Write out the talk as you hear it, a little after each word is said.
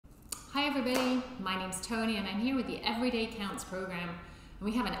everybody, my name's Tony and I'm here with the Everyday Counts program, and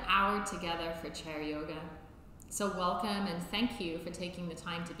we have an hour together for chair yoga. So welcome and thank you for taking the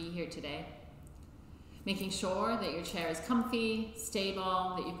time to be here today. Making sure that your chair is comfy,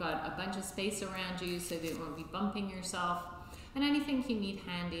 stable, that you've got a bunch of space around you so that you won't be bumping yourself, and anything you need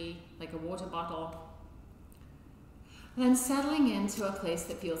handy, like a water bottle. And then settling into a place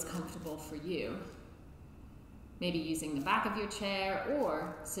that feels comfortable for you. Maybe using the back of your chair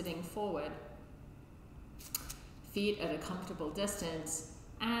or sitting forward. Feet at a comfortable distance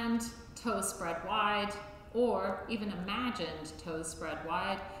and toes spread wide, or even imagined toes spread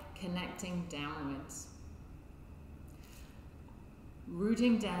wide, connecting downwards.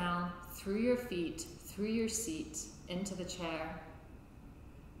 Rooting down through your feet, through your seat, into the chair.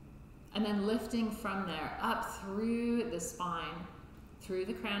 And then lifting from there up through the spine, through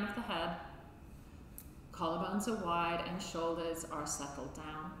the crown of the head. Collarbones are wide and shoulders are settled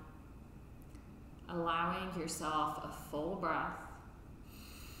down. Allowing yourself a full breath.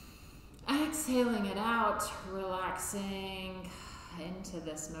 Exhaling it out, relaxing into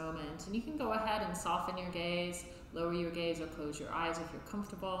this moment. And you can go ahead and soften your gaze, lower your gaze or close your eyes if you're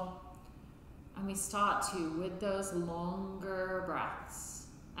comfortable. And we start to, with those longer breaths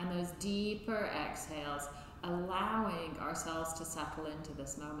and those deeper exhales, allowing ourselves to settle into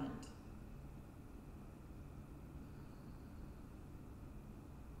this moment.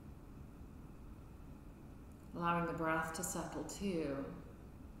 Allowing the breath to settle too,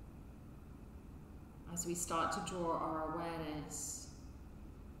 as we start to draw our awareness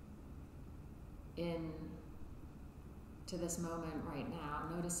in to this moment right now,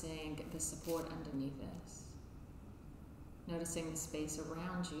 noticing the support underneath us, noticing the space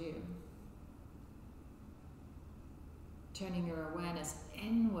around you, turning your awareness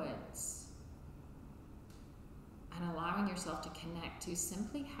inwards and allowing yourself to connect to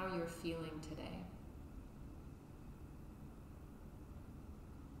simply how you're feeling today.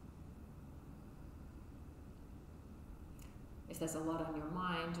 If there's a lot on your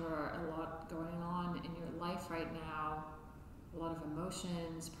mind or a lot going on in your life right now, a lot of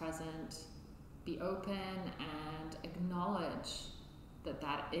emotions present, be open and acknowledge that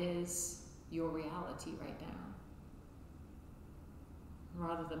that is your reality right now.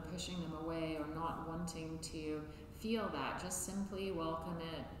 Rather than pushing them away or not wanting to feel that, just simply welcome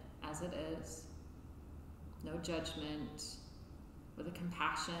it as it is. No judgment, with a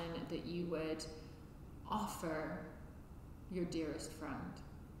compassion that you would offer your dearest friend.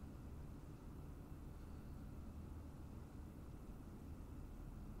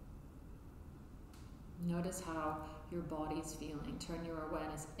 Notice how your body's feeling. Turn your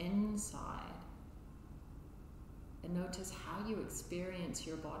awareness inside and notice how you experience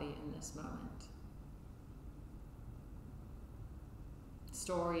your body in this moment.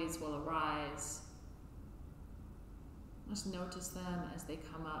 Stories will arise. Just notice them as they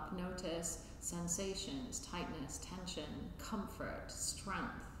come up. Notice sensations, tightness, tension, comfort,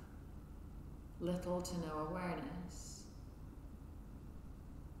 strength, little to no awareness.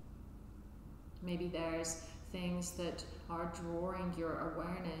 Maybe there's things that are drawing your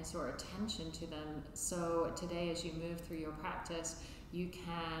awareness or attention to them. So today, as you move through your practice, you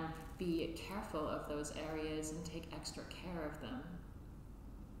can be careful of those areas and take extra care of them.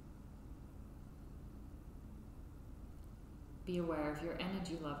 Be aware of your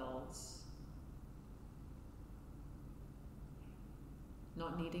energy levels.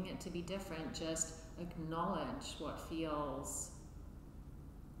 Not needing it to be different, just acknowledge what feels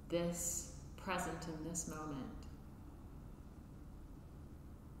this present in this moment.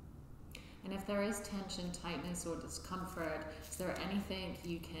 And if there is tension, tightness, or discomfort, is there anything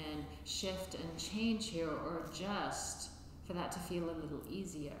you can shift and change here or adjust for that to feel a little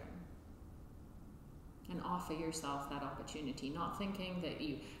easier? And offer yourself that opportunity, not thinking that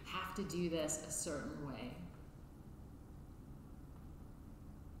you have to do this a certain way.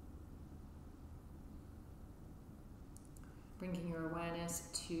 Bringing your awareness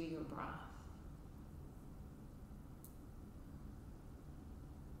to your breath.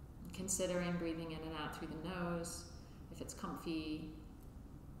 Considering breathing in and out through the nose, if it's comfy.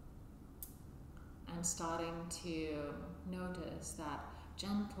 And starting to notice that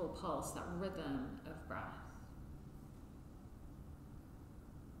gentle pulse, that rhythm of breath.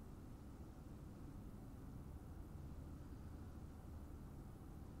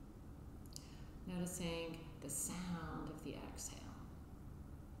 Noticing the sound of the exhale.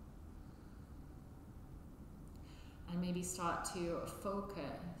 And maybe start to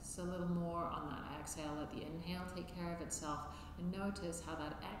focus a little more on that exhale. Let the inhale take care of itself. And notice how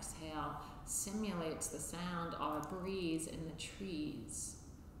that exhale simulates the sound of a breeze in the trees,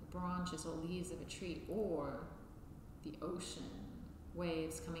 the branches or leaves of a tree, or the ocean,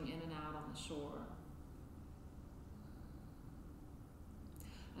 waves coming in and out on the shore.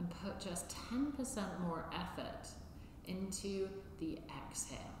 And put just 10% more effort into the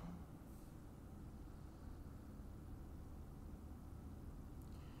exhale.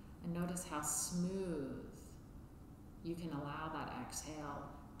 And notice how smooth you can allow that exhale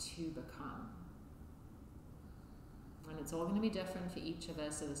to become. And it's all going to be different for each of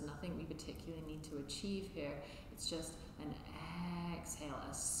us, so there's nothing we particularly need to achieve here. It's just an exhale,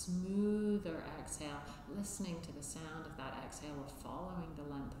 a smoother exhale, listening to the sound of that exhale or following the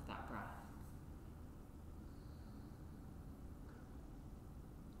length of that breath.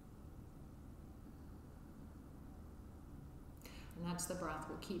 And that's the breath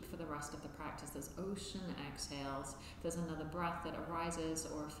we'll keep for the rest of the practice. Those ocean exhales. If there's another breath that arises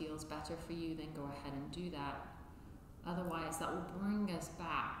or feels better for you, then go ahead and do that. Otherwise, that will bring us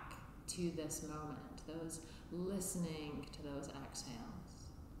back to this moment, those listening to those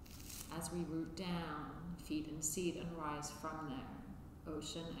exhales. As we root down, feet and seat, and rise from there.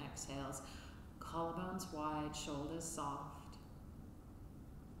 Ocean exhales, collarbones wide, shoulders soft.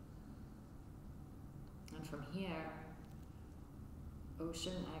 And from here,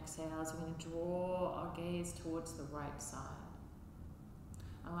 ocean exhales, we're going to draw our gaze towards the right side.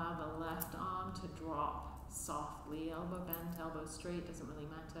 Allow the left arm to drop softly, elbow bent, elbow straight, doesn't really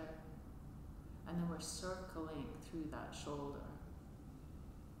matter. And then we're circling through that shoulder.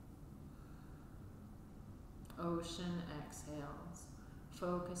 Ocean exhales,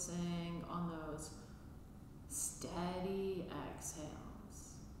 focusing on those steady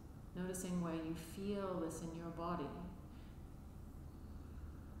exhales. Noticing where you feel this in your body.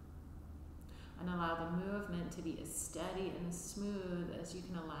 And allow the movement to be as steady and as smooth as you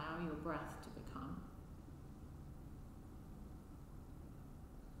can allow your breath to become.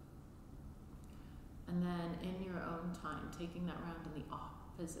 And then in your own time, taking that round in the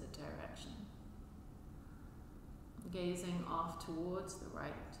opposite direction. Gazing off towards the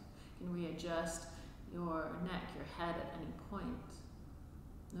right. You can readjust your neck, your head at any point.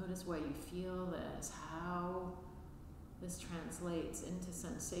 Notice where you feel this, how this translates into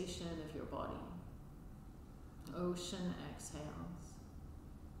sensation of your body. Ocean exhales.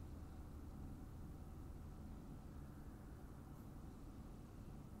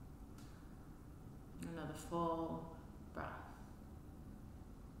 Another full breath.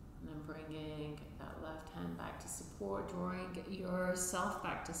 And then bringing that left hand back to support, drawing yourself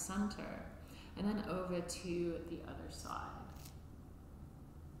back to center. And then over to the other side.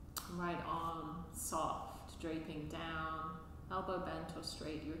 Right arm soft, draping down, elbow bent or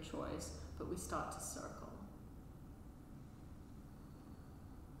straight, your choice, but we start to circle.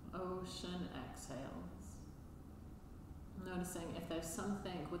 Ocean exhales. Noticing if there's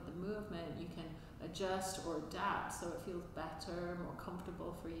something with the movement you can adjust or adapt so it feels better, more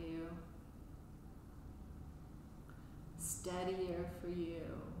comfortable for you, steadier for you.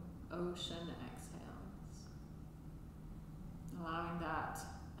 Ocean exhales. Allowing that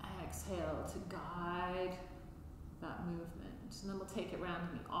exhale to guide that movement. And then we'll take it round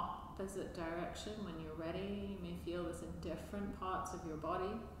in the opposite direction. When you're ready, you may feel this in different parts of your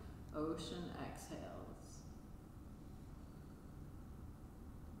body. Ocean exhales.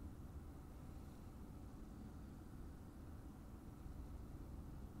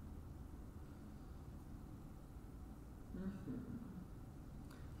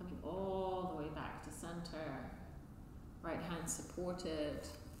 Coming all the way back to center. Right hand supported.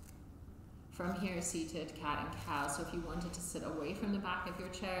 From here, seated cat and cow. So if you wanted to sit away from the back of your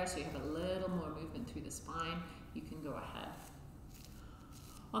chair so you have a little more movement through the spine, you can go ahead.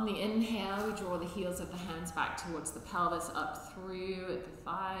 On the inhale, we draw the heels of the hands back towards the pelvis, up through the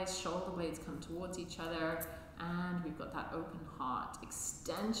thighs, shoulder blades come towards each other, and we've got that open heart.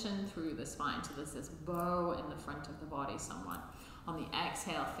 Extension through the spine, so there's this bow in the front of the body somewhat. On the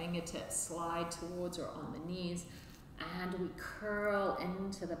exhale, fingertips slide towards or on the knees, and we curl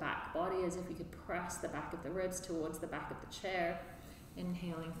into the back body as if we could press the back of the ribs towards the back of the chair.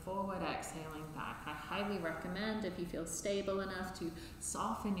 Inhaling forward, exhaling back. I highly recommend, if you feel stable enough, to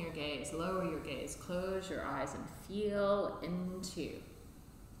soften your gaze, lower your gaze, close your eyes, and feel into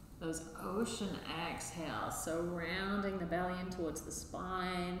those ocean exhales. So rounding the belly in towards the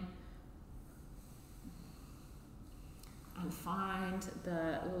spine. And find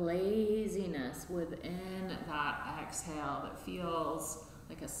the laziness within that exhale that feels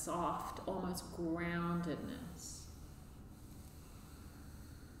like a soft, almost groundedness.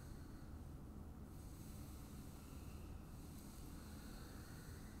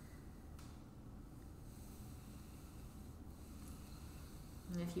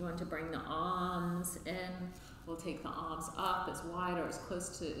 And if you want to bring the arms in, we'll take the arms up as wide or as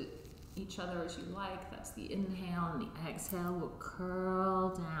close to each other as you like. That's the inhale, and the exhale will curl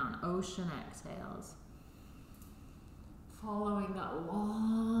down, ocean exhales. Following that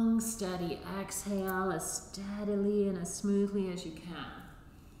long, steady exhale as steadily and as smoothly as you can.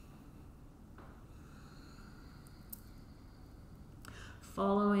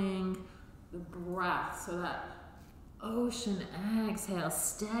 Following the breath, so that ocean exhale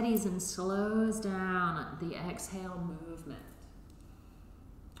steadies and slows down the exhale movement.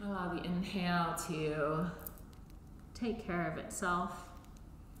 Allow the inhale to take care of itself.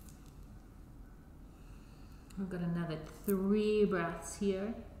 We've got another 3 breaths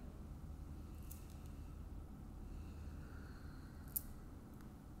here.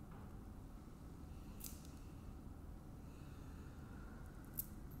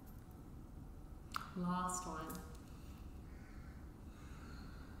 Last one.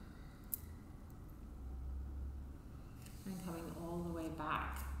 And coming all the way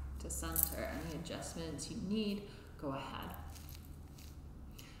back to center. Any adjustments you need, go ahead.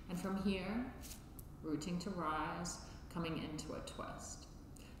 And from here, rooting to rise, coming into a twist.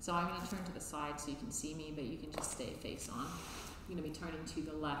 So I'm going to turn to the side so you can see me, but you can just stay face on. I'm going to be turning to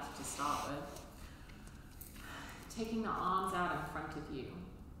the left to start with. Taking the arms out in front of you.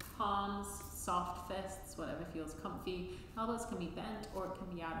 Palms, soft fists, whatever feels comfy. Elbows can be bent or it can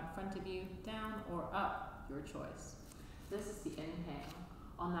be out in front of you, down or up, your choice. This is the inhale.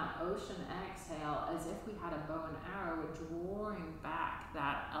 On that ocean exhale, as if we had a bow and arrow, we're drawing back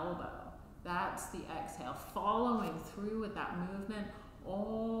that elbow. That's the exhale, following through with that movement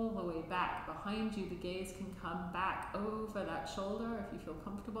all the way back. Behind you, the gaze can come back over that shoulder if you feel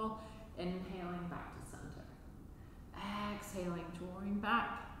comfortable. Inhaling back to center. Exhaling, drawing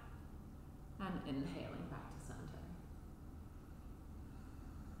back, and inhaling back to center.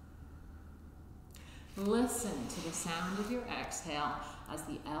 Listen to the sound of your exhale as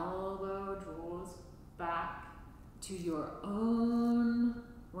the elbow draws back to your own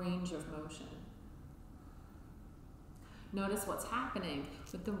range of motion. Notice what's happening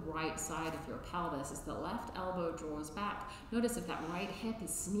with the right side of your pelvis as the left elbow draws back. Notice if that right hip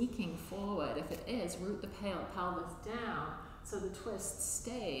is sneaking forward. If it is, root the pelvis down so the twist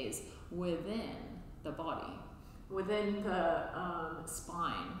stays within the body, within the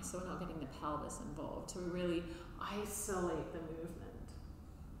spine, so we're not getting the pelvis involved, to really isolate the movement.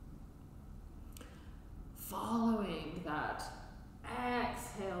 Following that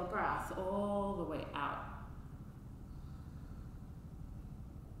exhale breath all the way out.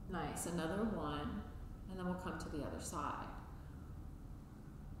 Nice, another one, and then we'll come to the other side.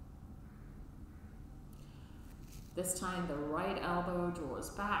 This time the right elbow draws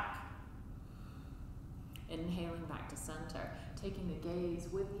back. Inhaling back to center, taking the gaze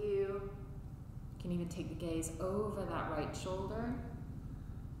with you. You can even take the gaze over that right shoulder.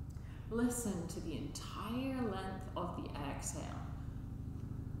 Listen to the entire length of the exhale.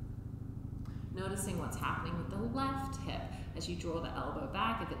 Noticing what's happening with the left hip as you draw the elbow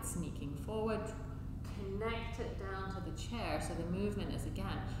back. If it's sneaking forward, connect it down to the chair so the movement is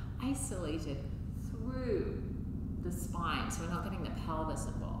again isolated through the spine, so we're not getting the pelvis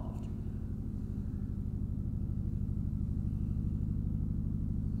involved.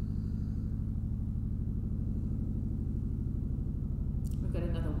 We've got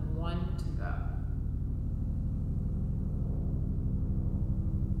another 1 to go.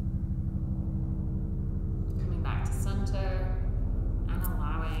 Coming back to center and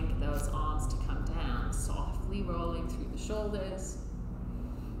allowing those arms to come down, softly rolling through the shoulders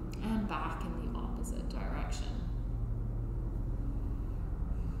and back in the opposite direction.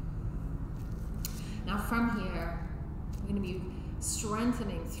 Now from here, we're going to be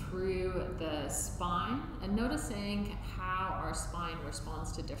strengthening through the spine and noticing how our spine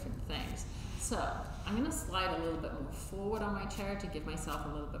responds to different things. So I'm going to slide a little bit more forward on my chair to give myself a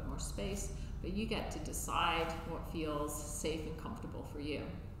little bit more space, but you get to decide what feels safe and comfortable for you.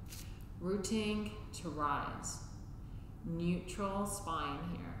 Rooting to rise. Neutral spine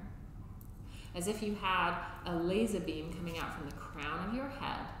here. As if you had a laser beam coming out from the crown of your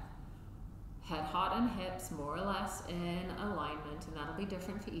head. Head, heart, and hips more or less in alignment, and that'll be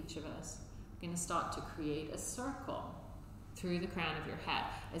different for each of us. We're going to start to create a circle through the crown of your head,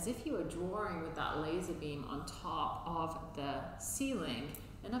 as if you were drawing with that laser beam on top of the ceiling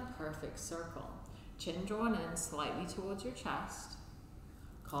in a perfect circle. Chin drawn in slightly towards your chest,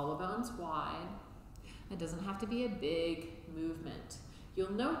 collarbones wide. It doesn't have to be a big movement.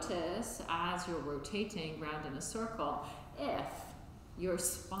 You'll notice as you're rotating around in a circle, if your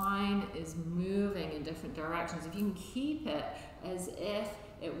spine is moving in different directions, if you can keep it as if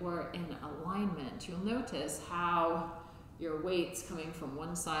it were in alignment. You'll notice how your weight's coming from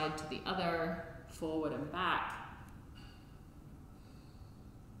one side to the other, forward and back.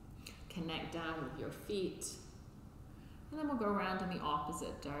 Connect down with your feet. And then we'll go around in the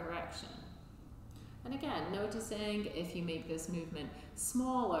opposite direction. And again, noticing if you make this movement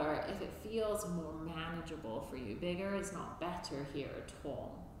smaller, if it feels more manageable for you. Bigger is not better here at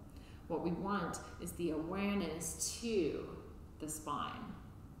all. What we want is the awareness to the spine.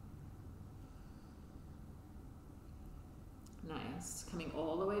 Nice. Coming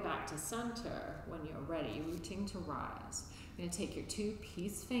all the way back to center when you're ready, rooting to rise. You're going to take your 2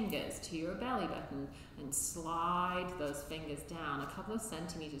 peace fingers to your belly button and slide those fingers down a couple of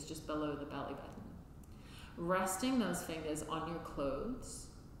centimeters just below the belly button. Resting those fingers on your clothes.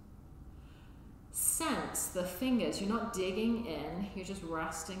 Sense the fingers. You're not digging in, you're just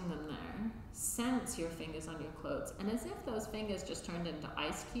resting them there. Sense your fingers on your clothes. And as if those fingers just turned into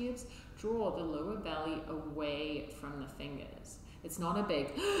ice cubes, draw the lower belly away from the fingers. It's not a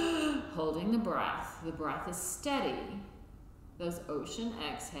big holding the breath. The breath is steady. Those ocean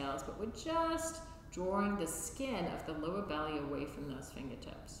exhales, but we're just drawing the skin of the lower belly away from those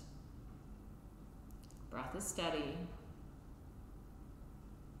fingertips. Breath is steady.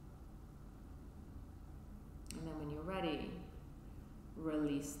 And then when you're ready,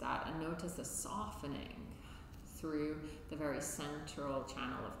 release that and notice a softening through the very central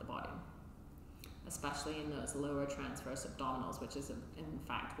channel of the body, especially in those lower transverse abdominals, which is in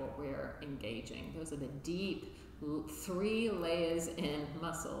fact what we're engaging. Those are the deep 3 layers in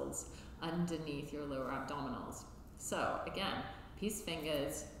muscles underneath your lower abdominals. So again, peace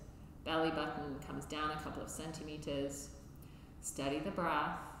fingers, belly button comes down a couple of centimeters, steady the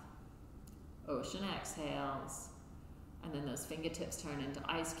breath, ocean exhales, and then those fingertips turn into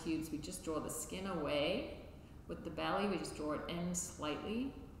ice cubes. We just draw the skin away. With the belly, we just draw it in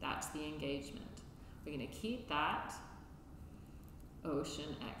slightly. That's the engagement. We're going to keep that.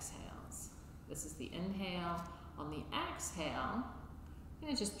 Ocean exhales. This is the inhale. On the exhale, I'm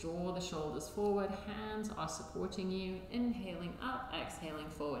going to just draw the shoulders forward. Hands are supporting you. Inhaling up, exhaling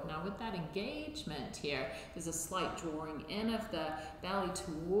forward. Now with that engagement here, there's a slight drawing in of the belly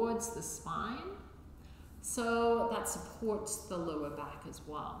towards the spine. So that supports the lower back as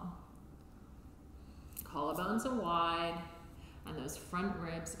well. Collarbones are wide, and those front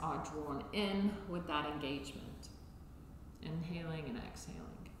ribs are drawn in with that engagement. Inhaling and exhaling.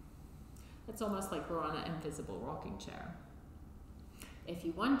 It's almost like we're on an invisible rocking chair. If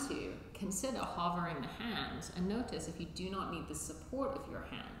you want to, consider hovering the hands and notice if you do not need the support of your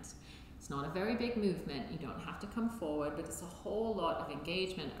hands. It's not a very big movement. You don't have to come forward, but it's a whole lot of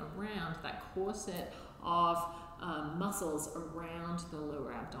engagement around that corset of muscles around the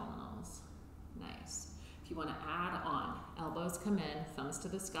lower abdominals. Nice. If you want to add on, elbows come in, thumbs to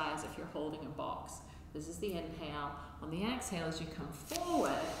the sky as if you're holding a box. This is the inhale. On the exhale, as you come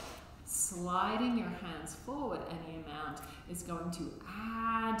forward, sliding your hands forward any amount is going to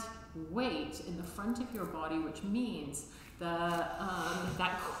add weight in the front of your body, which means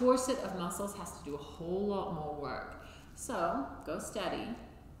that corset of muscles has to do a whole lot more work. So go steady.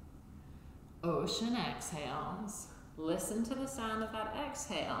 Ocean exhales. Listen to the sound of that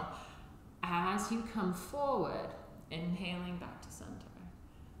exhale as you come forward, inhaling back to center.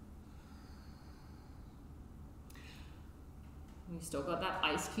 You've still got that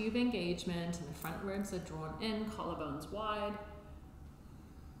ice cube engagement, and the front ribs are drawn in, collarbones wide.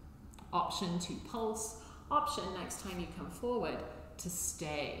 Option to pulse. Option next time you come forward to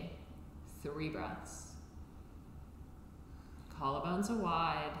stay. 3 breaths. Collarbones are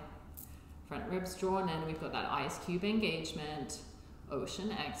wide. Front ribs drawn in. We've got that ice cube engagement.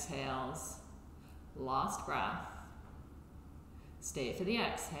 Ocean exhales. Last breath. Stay for the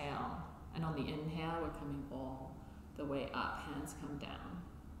exhale. And on the inhale, we're coming all the way up. Hands come down.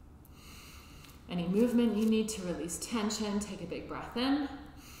 Any movement you need to release tension, take a big breath in.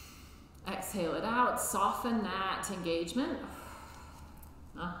 Exhale it out. Soften that engagement.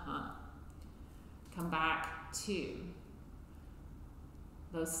 Come back to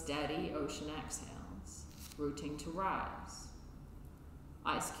those steady ocean exhales. Rooting to rise.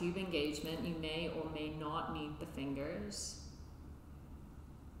 Ice cube engagement. You may or may not need the fingers.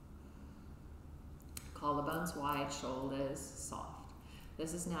 Collarbones wide, shoulders soft.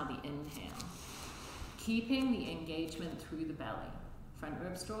 This is now the inhale. Keeping the engagement through the belly. Front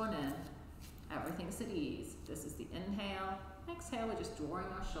ribs drawn in. Everything's at ease. This is the inhale. Exhale, we're just drawing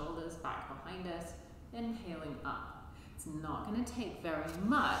our shoulders back behind us. Inhaling up. It's not going to take very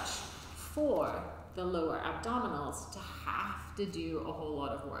much for the lower abdominals to have to do a whole lot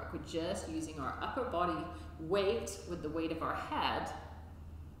of work. We're just using our upper body weight with the weight of our head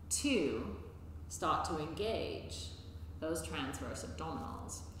 2, start to engage those transverse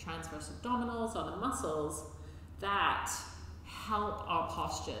abdominals. Transverse abdominals are the muscles that help our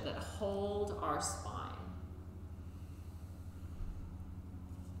posture, that hold our spine.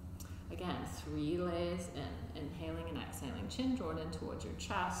 Again, 3 layers in, inhaling and exhaling, chin drawn in towards your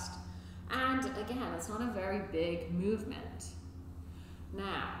chest. And again, it's not a very big movement.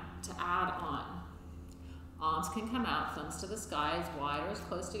 Now, to add on, arms can come out, thumbs to the sky, as wide or as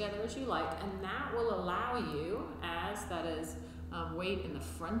close together as you like, and that will allow you, as that is weight in the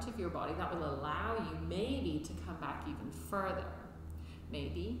front of your body, that will allow you maybe to come back even further.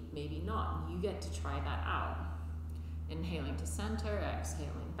 Maybe, maybe not. You get to try that out. Inhaling to center,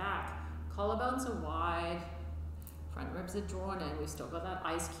 exhaling back. Collarbones are wide, front ribs are drawn in. We've still got that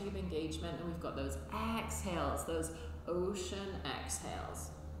ice cube engagement, and we've got those exhales, those ocean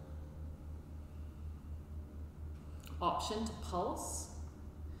exhales. Option to pulse.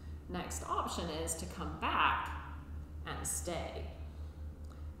 Next option is to come back and stay.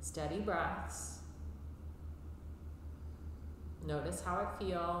 Steady breaths. Notice how it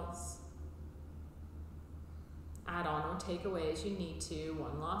feels. Add on or take away as you need to.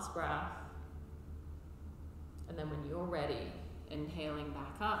 One last breath. And then when you're ready, inhaling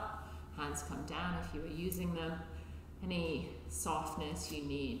back up, hands come down if you are using them. Any softness you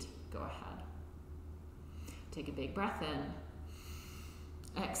need, go ahead. Take a big breath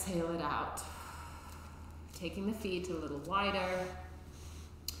in. Exhale it out. Taking the feet a little wider.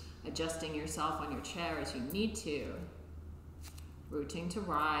 Adjusting yourself on your chair as you need to. Rooting to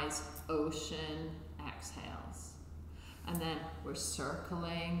rise, ocean exhales. And then we're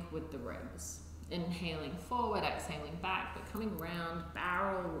circling with the ribs. Inhaling forward, exhaling back, but coming round,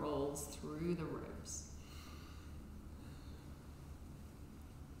 barrel rolls through the ribs.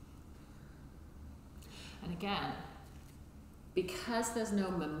 And again, because there's no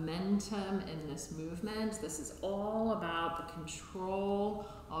momentum in this movement, this is all about the control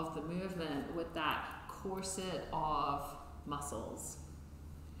of the movement with that corset of muscles.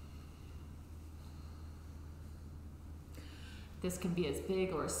 This can be as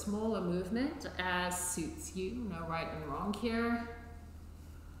big or as small a movement as suits you, no right and wrong here.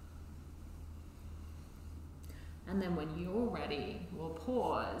 And then when you're ready, we'll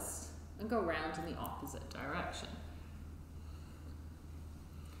pause and go round in the opposite direction.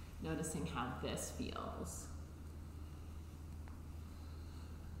 Noticing how this feels.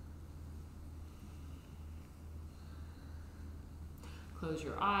 Close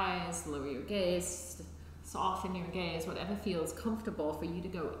your eyes, lower your gaze, soften your gaze, whatever feels comfortable for you to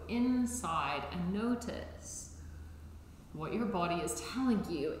go inside and notice what your body is telling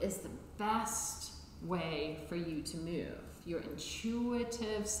you is the best way for you to move. Your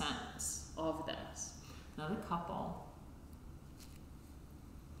intuitive sense of this. Another couple.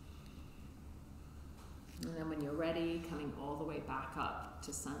 And then when you're ready, coming all the way back up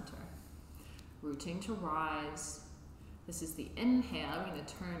to center. Rooting to rise. This is the inhale. I'm going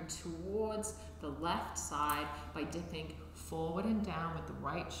to turn towards the left side by dipping forward and down with the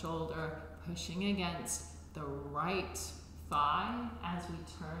right shoulder, pushing against the right thigh as we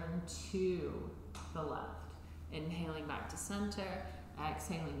turn to the left. Inhaling back to center,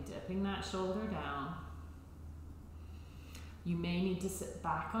 exhaling, dipping that shoulder down. You may need to sit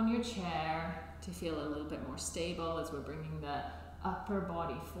back on your chair to feel a little bit more stable as we're bringing the upper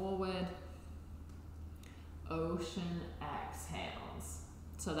body forward. Ocean exhales.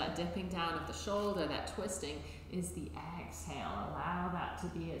 So that dipping down of the shoulder, that twisting, is the exhale. Allow that to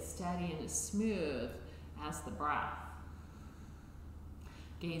be as steady and as smooth as the breath.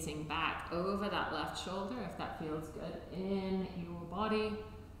 Gazing back over that left shoulder, if that feels good in your body.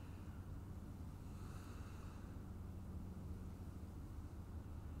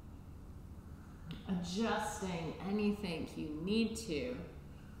 Adjusting anything you need to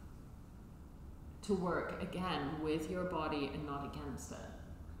work again with your body and not against it.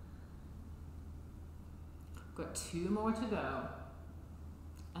 Got 2 more to go,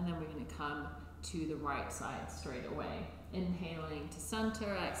 and then we're going to come to the right side straight away. Inhaling to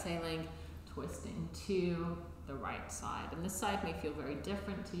center, exhaling, twisting to the right side. And this side may feel very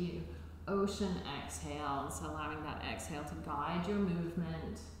different to you. Ocean exhales, allowing that exhale to guide your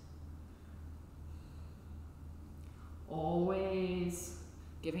movement. Always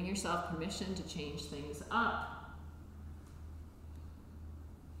giving yourself permission to change things up.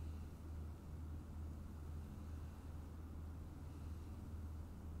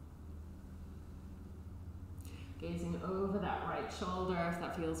 Gazing over that right shoulder if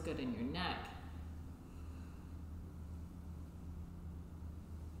that feels good in your neck.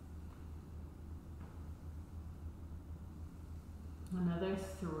 Another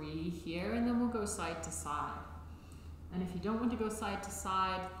 3 here, and then we'll go side to side. And if you don't want to go side to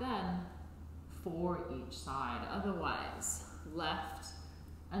side, then 4 each side. Otherwise, left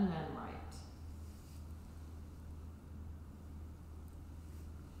and then right.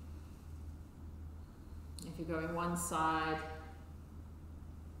 If you're going one side,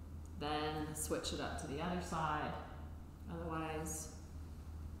 then switch it up to the other side. Otherwise,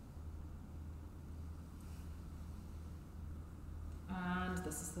 and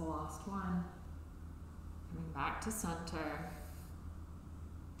this is the last one. Coming back to center.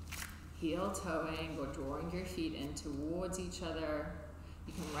 Heel toeing or drawing your feet in towards each other.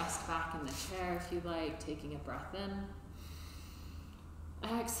 You can rest back in the chair if you like, taking a breath in.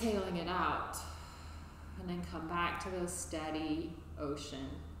 Exhaling it out. And then come back to those steady ocean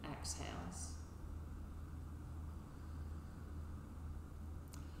exhales.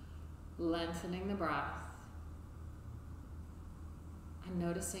 Lengthening the breath. And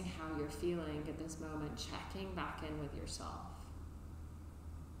noticing how you're feeling at this moment, checking back in with yourself.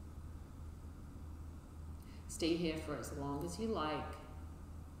 Stay here for as long as you like,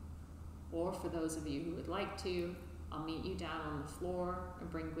 or for those of you who would like to, I'll meet you down on the floor and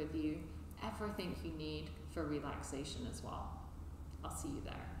bring with you everything you need for relaxation as well. I'll see you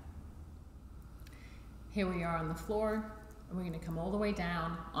there. Here we are on the floor, and we're going to come all the way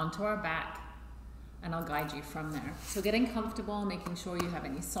down onto our back, and I'll guide you from there. So getting comfortable, making sure you have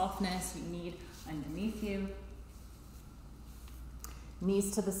any softness you need underneath you.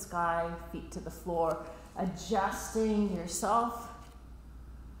 Knees to the sky, feet to the floor, adjusting yourself.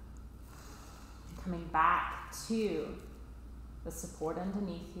 Coming back to the support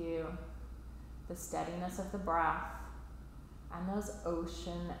underneath you, the steadiness of the breath, and those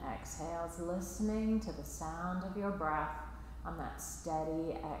ocean exhales, listening to the sound of your breath on that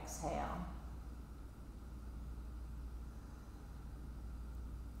steady exhale.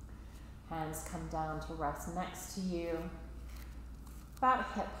 Hands come down to rest next to you, about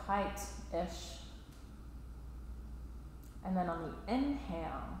hip height-ish. And then on the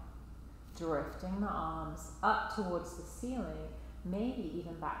inhale, drifting the arms up towards the ceiling, maybe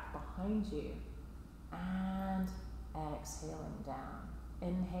even back behind you, and exhaling down.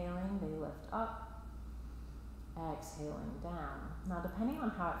 Inhaling, they lift up, exhaling down. Now, depending on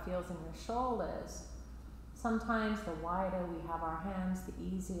how it feels in your shoulders, sometimes the wider we have our hands, the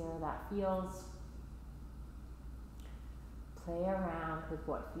easier that feels. Play around with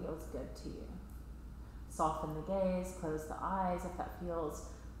what feels good to you. Soften the gaze, close the eyes if that feels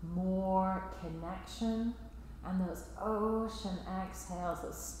more connection. And those ocean exhales,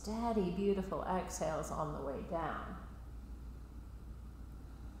 those steady, beautiful exhales on the way down.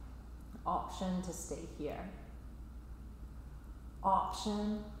 Option to stay here.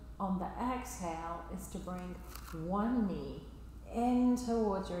 Option on the exhale is to bring one knee in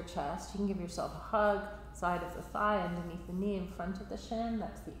towards your chest. You can give yourself a hug, side of the thigh, underneath the knee, in front of the shin.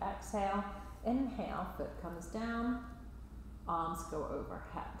 That's the exhale. Inhale, foot comes down, arms go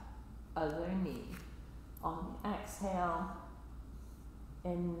overhead. Other knee. On the exhale,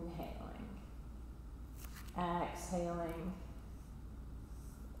 inhaling, exhaling,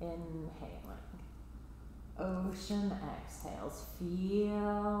 inhaling. Ocean exhales,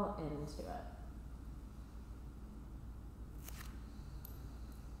 feel into it.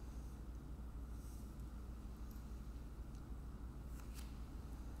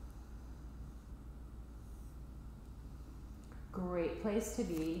 Great place to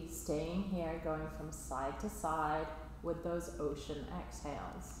be, staying here, going from side to side with those ocean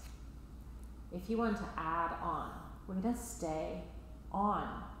exhales. If you want to add on, we're going to stay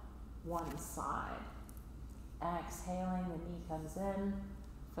on one side. Exhaling, the knee comes in,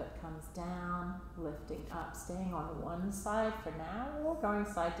 foot comes down, lifting up, staying on one side for now, or going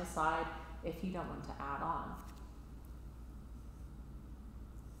side to side if you don't want to add on.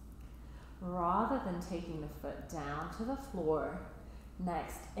 Rather than taking the foot down to the floor,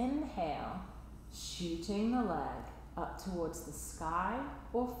 next inhale, shooting the leg up towards the sky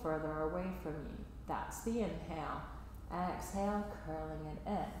or further away from you. That's the inhale. Exhale, curling it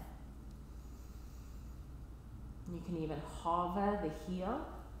in. You can even hover the heel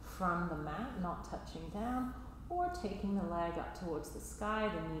from the mat, not touching down, or taking the leg up towards the sky.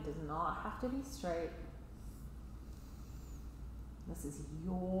 The knee does not have to be straight. This is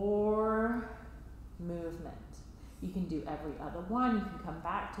your movement. You can do every other one. You can come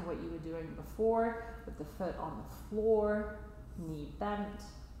back to what you were doing before with the foot on the floor, knee bent.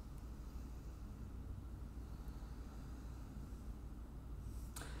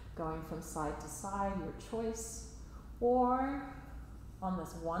 Going from side to side, your choice. Or on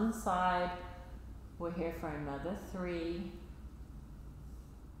this one side, we're here for another 3,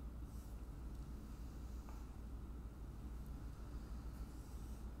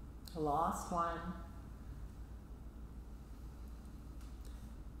 Last one.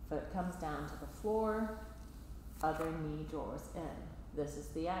 Foot comes down to the floor, other knee draws in. This is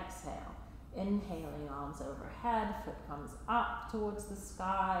the exhale. Inhaling, arms overhead, foot comes up towards the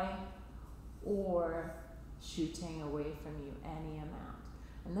sky, or shooting away from you any amount.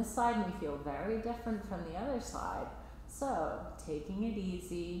 And this side may feel very different from the other side, so taking it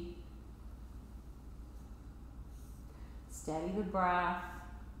easy, steady the breath,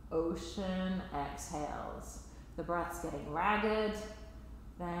 ocean exhales. The breath's getting ragged,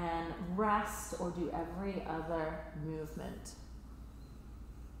 then rest or do every other movement.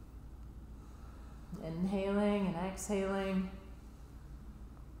 Inhaling and exhaling.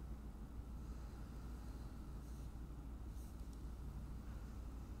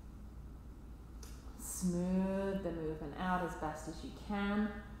 Smooth the movement out as best as you can.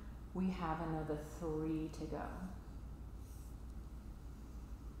 We have another 3 to go.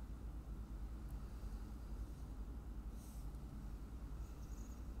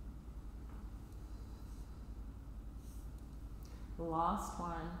 Last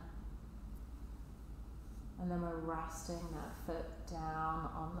one. And then we're resting that foot down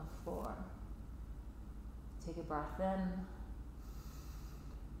on the floor. Take a breath in.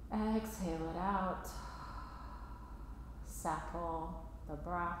 Exhale it out. Settle the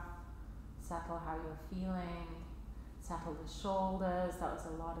breath. Settle how you're feeling. Settle the shoulders. That was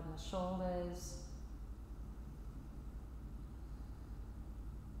a lot in the shoulders.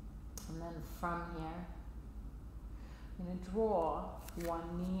 And then from here, I'm going to draw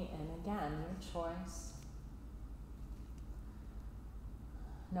one knee in again, your choice.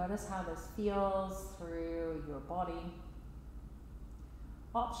 Notice how this feels through your body.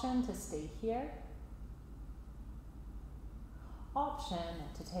 Option to stay here. Option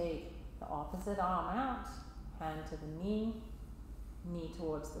to take the opposite arm out, hand to the knee, knee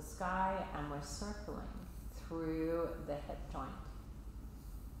towards the sky, and we're circling through the hip joint.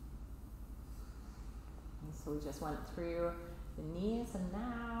 And so we just went through the knees, and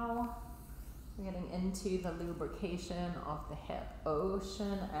now we're getting into the lubrication of the hip.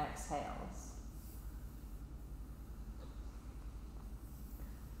 Ocean exhales.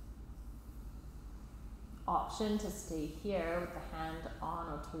 Option to stay here with the hand on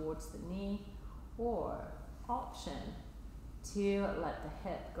or towards the knee, or option to let the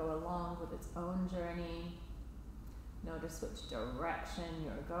hip go along with its own journey. Notice which direction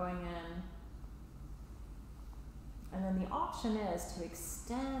you're going in. And then the option is to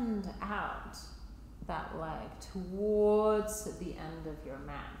extend out that leg towards the end of your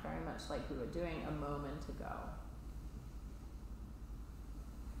mat, very much like we were doing a moment ago.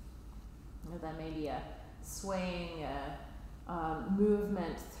 And then maybe a swaying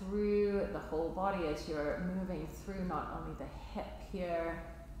movement through the whole body as you're moving through not only the hip here,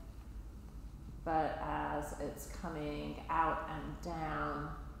 but as it's coming out and down.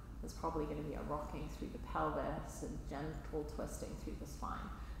 There's probably going to be a rocking through the pelvis and gentle twisting through the spine.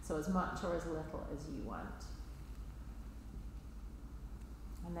 So as much or as little as you want.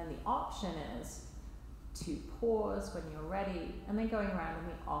 And then the option is to pause when you're ready and then going around in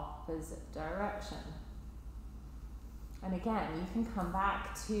the opposite direction. And again, you can come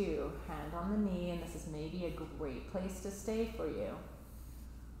back to hand on the knee, and this is maybe a great place to stay for you.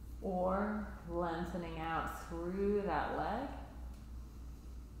 Or lengthening out through that leg.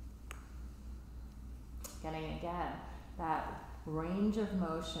 Getting again that range of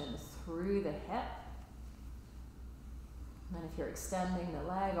motion through the hip. And if you're extending the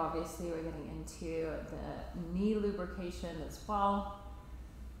leg, obviously we're getting into the knee lubrication as well.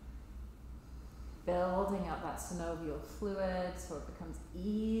 Building up that synovial fluid so it becomes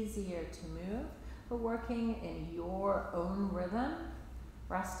easier to move, but working in your own rhythm,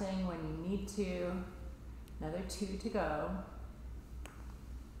 resting when you need to. Another 2 to go.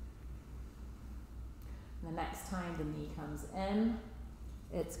 The next time the knee comes in,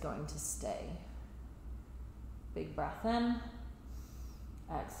 it's going to stay. Big breath in,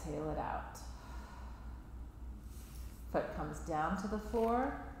 exhale it out. Foot comes down to the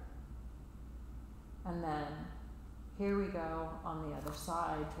floor, and then here we go on the other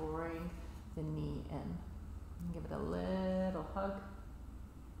side, drawing the knee in. Give it a little hug.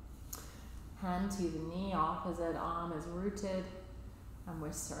 Hand to the knee, opposite arm is rooted, and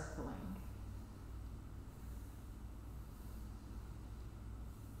we're circling.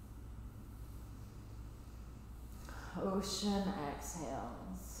 Ocean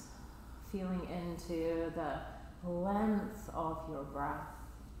exhales, feeling into the length of your breath.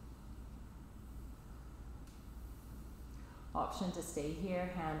 Option to stay here,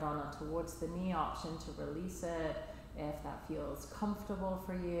 hand on towards the knee. Option to release it, if that feels comfortable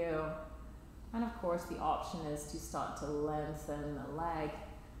for you. And of course, the option is to start to lengthen the leg.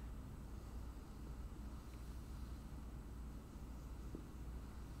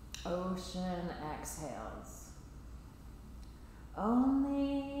 Ocean exhales.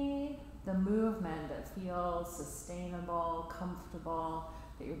 Only the movement that feels sustainable, comfortable,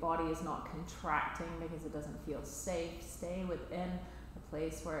 that your body is not contracting because it doesn't feel safe. Stay within a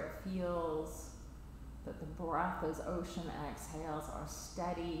place where it feels that the breath, those ocean exhales, are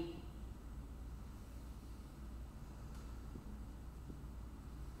steady.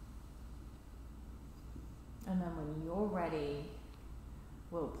 And then when you're ready,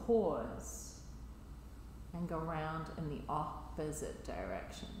 we'll pause and go round in the opposite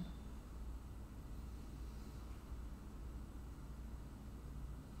direction.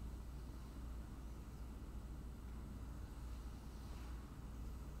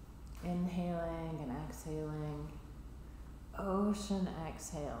 Inhaling and exhaling, ocean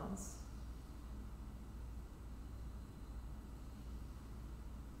exhales.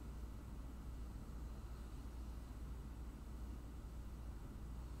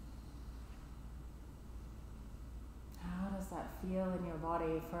 How does that feel in your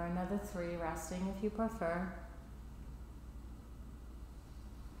body? For another 3, resting if you prefer.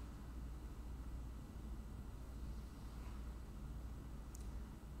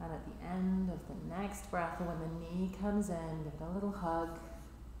 And at the end of the next breath, when the knee comes in, give it a little hug.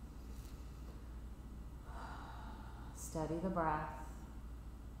 Steady the breath.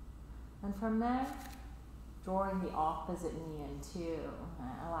 And from there, drawing the opposite knee in too,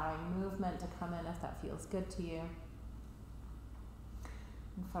 allowing movement to come in if that feels good to you.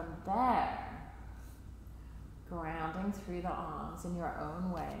 And from there, grounding through the arms in your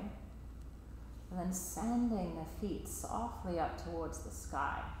own way. And then sending the feet softly up towards the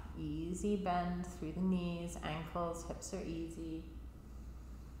sky. Easy bend through the knees, ankles, hips are easy.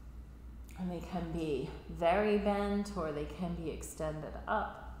 And they can be very bent or they can be extended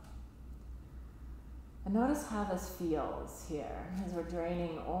up. And notice how this feels here as we're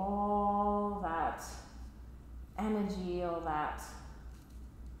draining all that energy, all that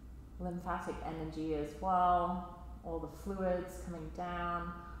lymphatic energy as well, all the fluids coming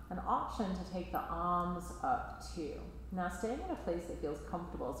down. An option to take the arms up too. Now staying in a place that feels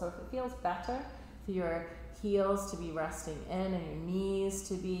comfortable. So if it feels better for your heels to be resting in and your knees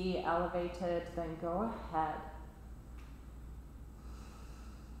to be elevated, then go ahead.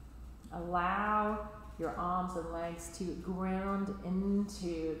 Allow your arms and legs to ground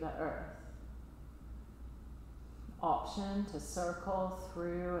into the earth. Option to circle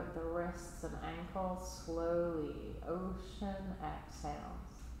through the wrists and ankles slowly. Ocean exhales.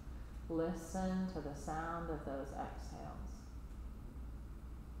 Listen to the sound of those exhales.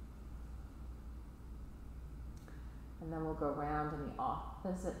 And then we'll go round in the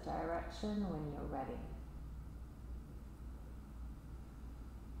opposite direction when you're ready.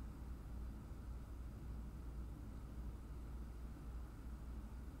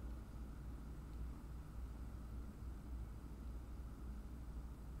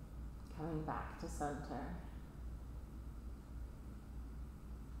 Coming back to center.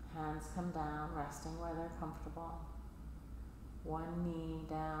 Hands come down, resting where they're comfortable. One knee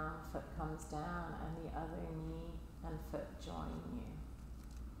down, foot comes down, and the other knee and foot join you.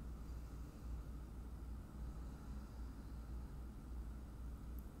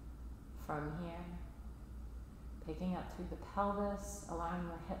 From here, picking up through the pelvis, allowing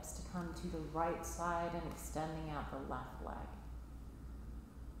your hips to come to the right side and extending out the left leg.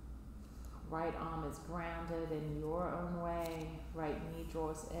 Right arm is grounded in your own way. Right knee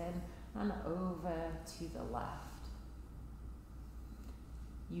draws in and over to the left.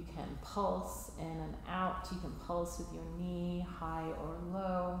 You can pulse in and out. You can pulse with your knee high or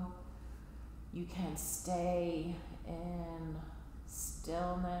low. You can stay in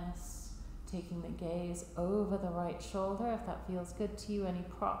stillness, taking the gaze over the right shoulder. If that feels good to you, any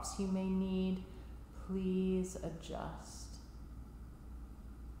props you may need, please adjust.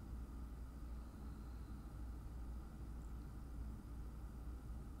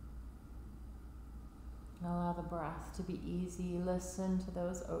 Allow the breath to be easy. Listen to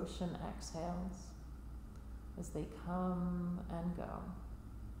those ocean exhales as they come and go.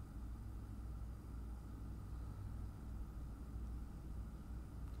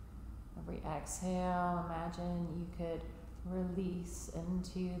 Every exhale, imagine you could release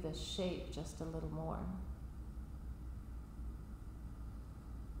into the shape just a little more.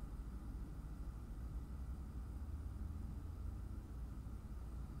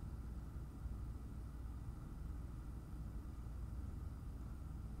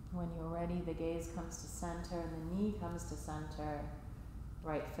 When you're ready, the gaze comes to center and the knee comes to center.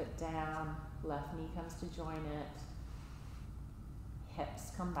 Right foot down, left knee comes to join it.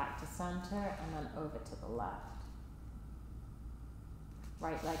 Hips come back to center and then over to the left.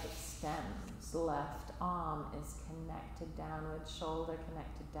 Right leg extends, left arm is connected downwards, shoulder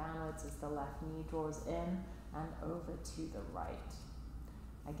connected downwards as the left knee draws in and over to the right.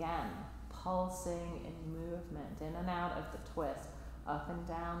 Again, pulsing in movement, in and out of the twist, up and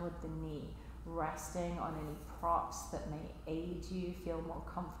down with the knee, resting on any props that may aid you, feel more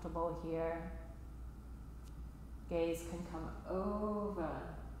comfortable here. Gaze can come over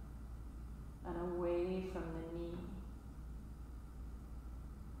and away from the knee.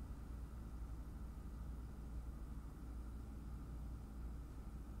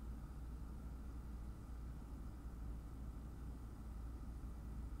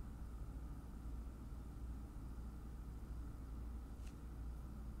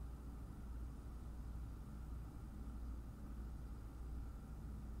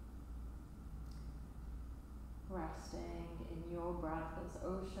 Resting in your breath as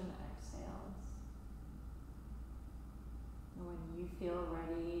ocean exhales. And when you feel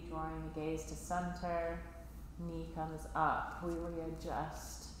ready, drawing the gaze to center, knee comes up, we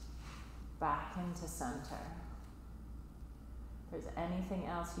readjust back into center. If there's anything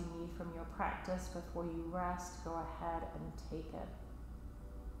else you need from your practice before you rest, go ahead and take it.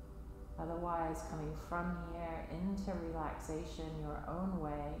 Otherwise, coming from here into relaxation your own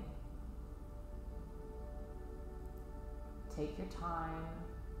way. Take your time,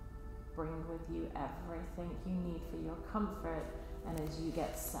 bring with you everything you need for your comfort, and as you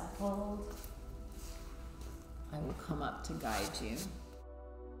get settled, I will come up to guide you.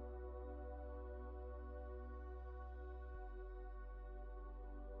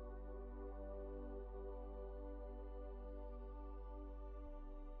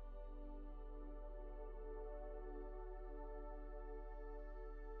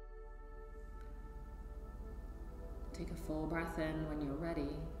 Take a full breath in when you're ready.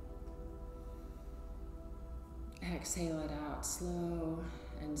 Exhale it out, slow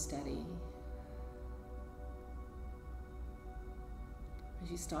and steady. As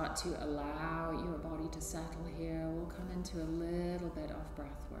you start to allow your body to settle here, we'll come into a little bit of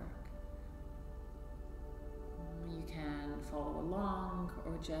breath work. You can follow along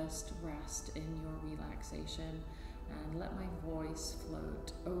or just rest in your relaxation and let my voice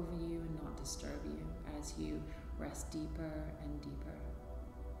float over you and not disturb you as you rest deeper and deeper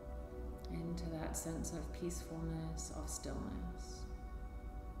into that sense of peacefulness, of stillness.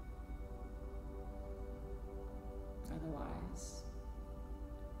 Otherwise,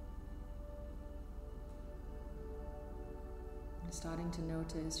 you're starting to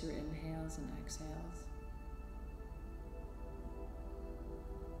notice your inhales and exhales.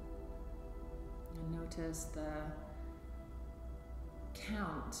 And notice the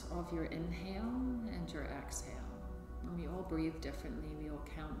count of your inhale and your exhale. And we all breathe differently, we all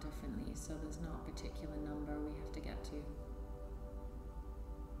count differently, so there's not a particular number we have to get to.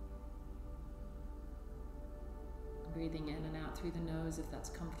 Breathing in and out through the nose if that's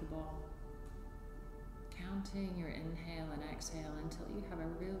comfortable. Counting your inhale and exhale until you have a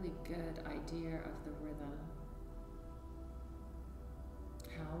really good idea of the rhythm.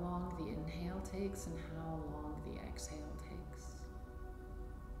 How long the inhale takes and how long the exhale takes.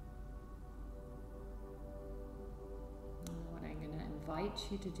 What I'm going to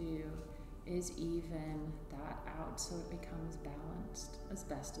invite you to do is even that out so it becomes balanced as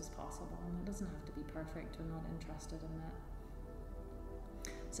best as possible. And it doesn't have to be perfect, we're not interested in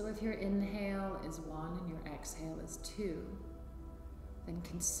that. So if your inhale is 1 and your exhale is 2, then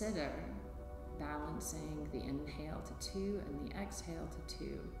consider balancing the inhale to 2 and the exhale to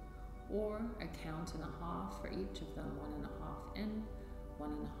 2, or a count and a half for each of them, 1.5 in,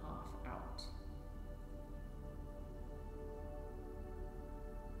 1.5 out.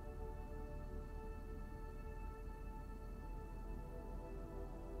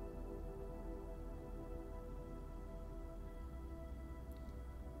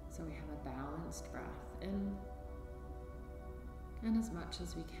 So we have a balanced breath in, and as much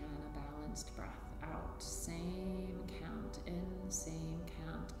as we can, a balanced breath out. Same count in, same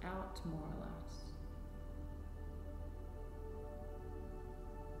count out, more or less.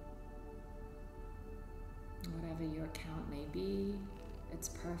 Whatever your count may be, it's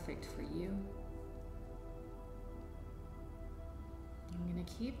perfect for you. I'm going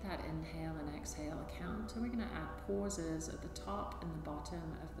to keep that inhale and exhale count, and we're going to add pauses at the top and the bottom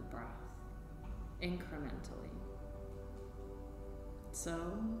of the breath, incrementally.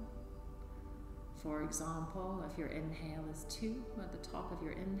 So, For example, if your inhale is 2, at the top of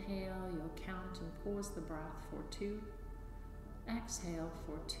your inhale, you'll count and pause the breath for 2. Exhale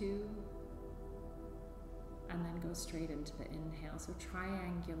for 2. And then go straight into the inhale. So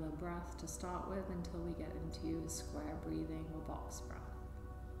triangular breath to start with until we get into square breathing or box breath.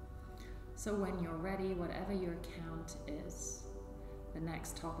 So when you're ready, whatever your count is, the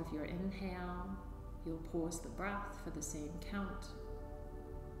next top of your inhale, you'll pause the breath for the same count.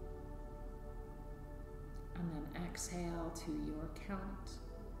 And then exhale to your count,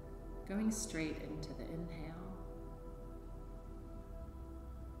 going straight into the inhale.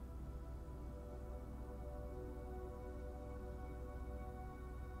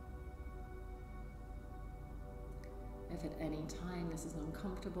 If at any time this is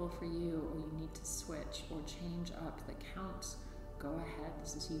uncomfortable for you, or you need to switch or change up the counts, go ahead.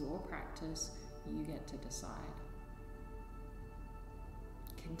 This is your practice. You get to decide.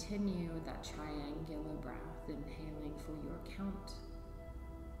 Continue with that triangular breath, inhaling for your count,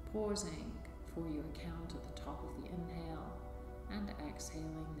 pausing for your count at the top of the inhale, and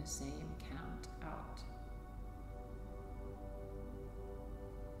exhaling the same count out.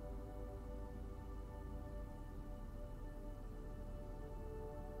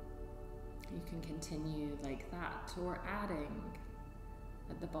 You can continue like that, or adding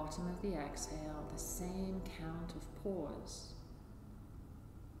at the bottom of the exhale the same count of pause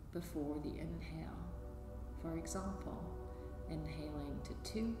before the inhale. For example, inhaling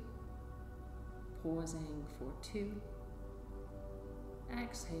to 2, pausing for 2,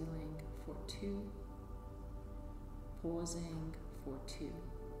 exhaling for 2, pausing for 2,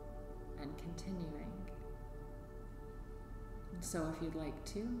 and continuing. So if you'd like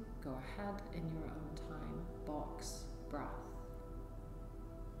to, go ahead in your own time, box breath.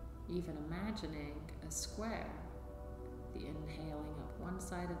 Even imagining a square, the inhaling up one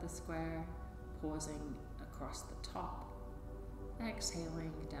side of the square, pausing across the top,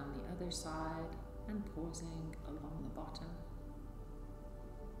 exhaling down the other side, and pausing along the bottom.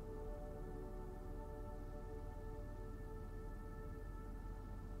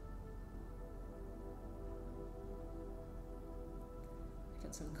 If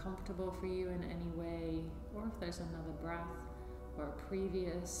it's uncomfortable for you in any way, or if there's another breath or a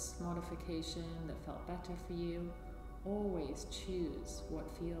previous modification that felt better for you, always choose what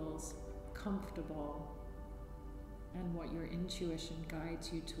feels comfortable and what your intuition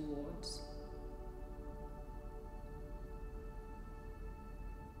guides you towards.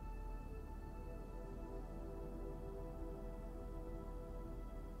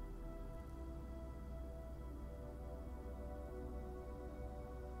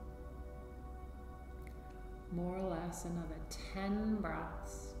 More or less another 10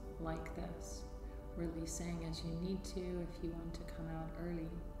 breaths like this, releasing as you need to if you want to come out early.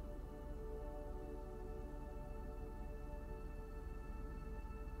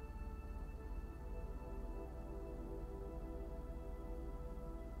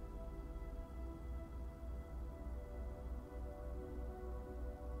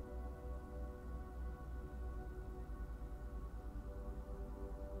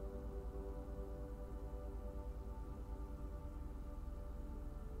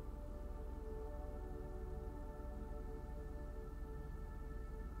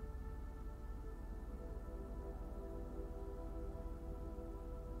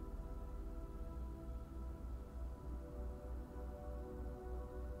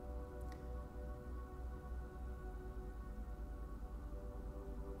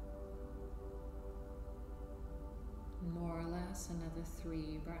 More or less another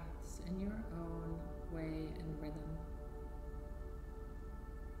 3 breaths in your own way and rhythm.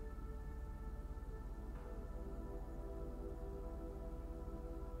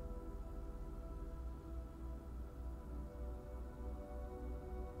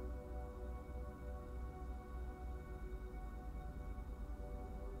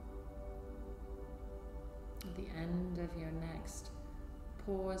 At the end of your next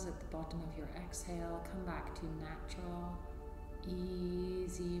pause at the bottom of your exhale, come back to natural,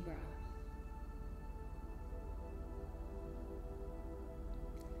 easy breath.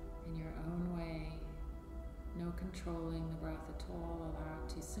 In your own way, no controlling the breath at all, allow it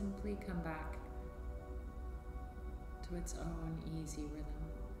to simply come back to its own easy rhythm.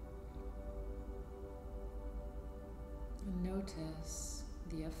 And notice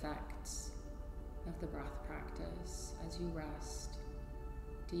the effects of the breath practice as you rest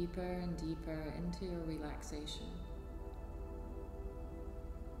deeper and deeper into your relaxation.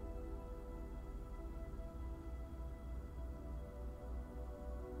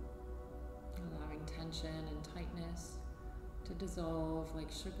 Allowing tension and tightness to to dissolve like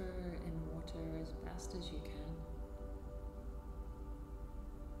sugar in water as best as you can.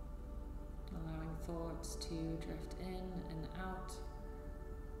 Allowing thoughts to drift in and out,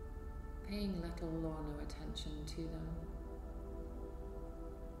 paying little or no attention to them.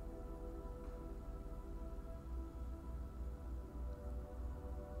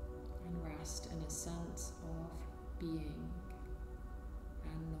 And rest in a sense of being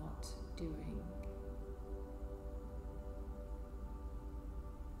and not doing.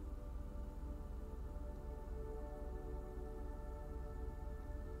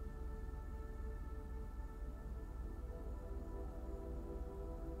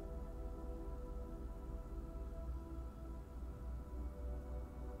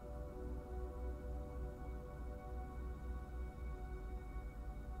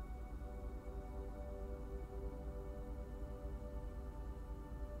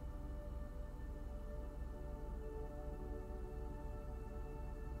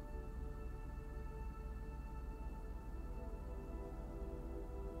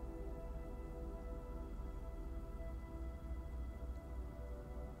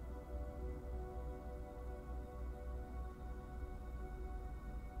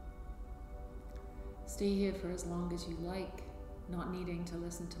 Stay here for as long as you like, not needing to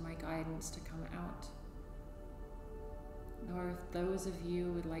listen to my guidance to come out. Or if those of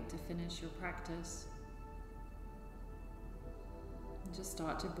you would like to finish your practice, just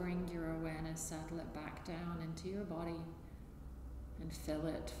start to bring your awareness, settle it back down into your body and fill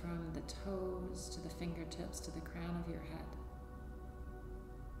it from the toes to the fingertips to the crown of your head.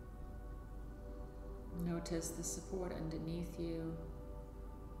 Notice the support underneath you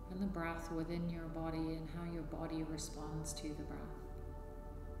and the breath within your body and how your body responds to the breath.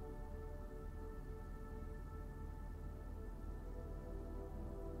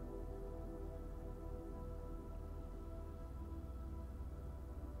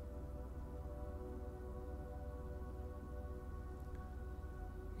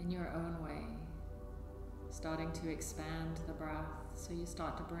 In your own way, starting to expand the breath, so you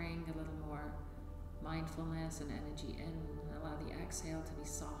start to bring a little more mindfulness and energy in. Allow the exhale to be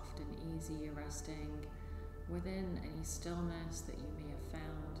soft and easy, resting within any stillness that you may have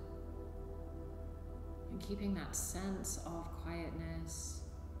found. And keeping that sense of quietness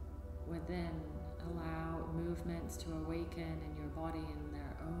within, allow movements to awaken in your body in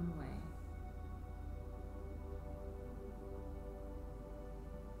their own way.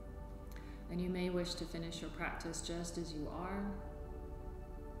 And you may wish to finish your practice just as you are,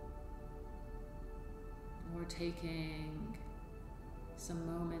 or taking some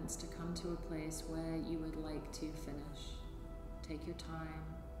moments to come to a place where you would like to finish. Take your time.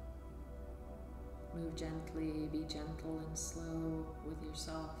 Move gently, be gentle and slow with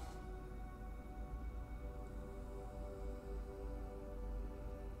yourself.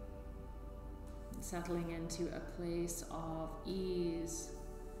 Settling into a place of ease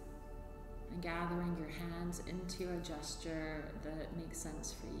and gathering your hands into a gesture that makes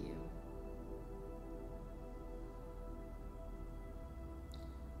sense for you.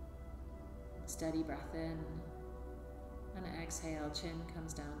 Steady breath in, and exhale, chin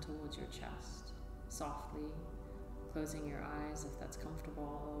comes down towards your chest, softly closing your eyes if that's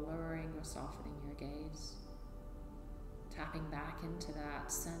comfortable, lowering or softening your gaze, tapping back into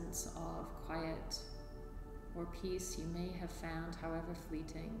that sense of quiet or peace you may have found, however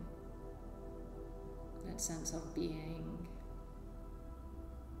fleeting, that sense of being.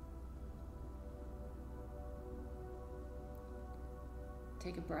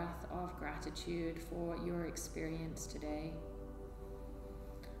 Take a breath of gratitude for your experience today.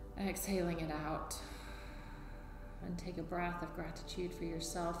 Exhaling it out. And take a breath of gratitude for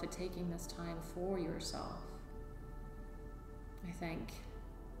yourself for taking this time for yourself. I thank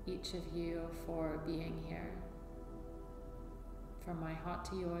each of you for being here. From my heart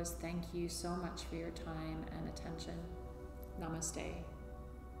to yours, thank you so much for your time and attention. Namaste.